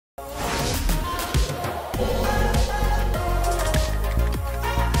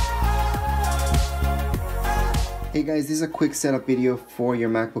Hey guys, this is a quick setup video for your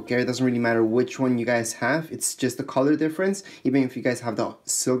MacBook Air. It doesn't really matter which one you guys have. It's just the color difference. Even if you guys have the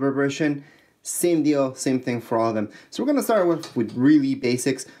silver version, same deal, same thing for all of them. So we're gonna start with really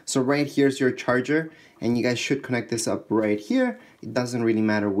basics. So right here's your charger, and you guys should connect this up right here. It doesn't really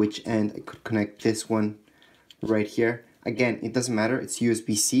matter which end. I could connect this one right here. Again, it doesn't matter. It's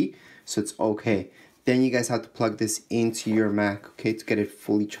USB-C, so it's okay. Then you guys have to plug this into your Mac, okay, to get it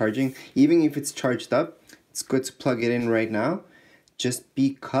fully charging. Even if it's charged up, it's good to plug it in right now, just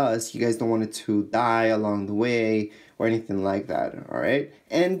because you guys don't want it to die along the way or anything like that, all right?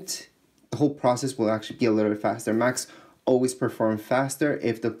 And the whole process will actually be a little bit faster. Macs always perform faster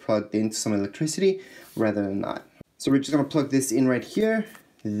if they're plugged into some electricity rather than not. So we're just gonna plug this in right here,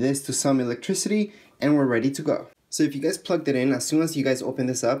 this to some electricity, and we're ready to go. So if you guys plugged it in, as soon as you guys open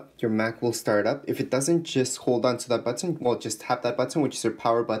this up, your Mac will start up. If it doesn't, just hold on to that button. Well, just tap that button, which is your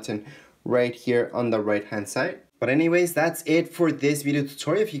power button, right here on the right hand side. But anyways, that's it for this video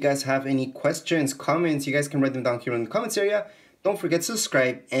tutorial. If you guys have any questions, comments, you guys can write them down here in the comments area. Don't forget to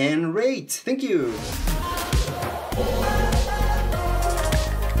subscribe and rate. Thank you.